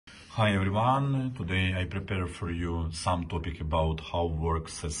Hi everyone, today I prepare for you some topic about how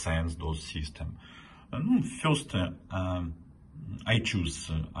works a sense-DOS system. First, I choose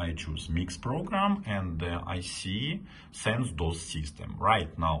mix program and I see sense-DOS system.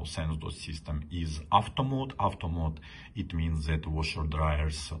 Right now, sense-DOS system is auto mode. Auto mode, it means that washer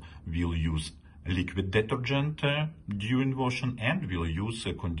dryers will use liquid detergent during washing and will use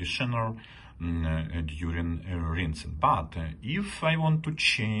a conditioner during rinsing. But if I want to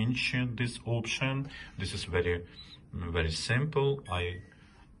change this option, this is very simple.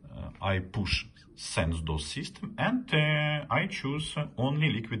 I push sense-DOS system and I choose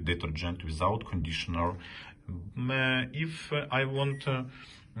only liquid detergent without conditioner. If I want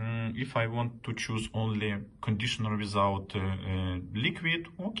to choose only conditioner without liquid,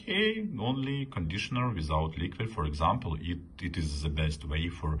 okay, only conditioner without liquid. For example, it is the best way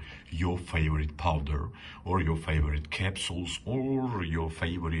for your favorite powder or your favorite capsules or your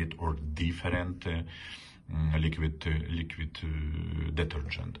favorite or different liquid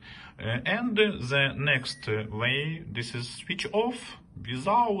detergent. And the next way, this is switch off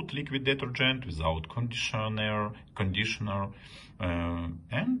without liquid detergent, without conditioner,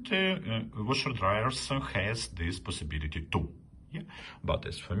 and washer dryers has this possibility too. Yeah? But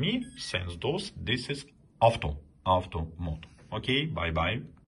as for me, sense-DOS, this is auto mode. Okay, bye bye.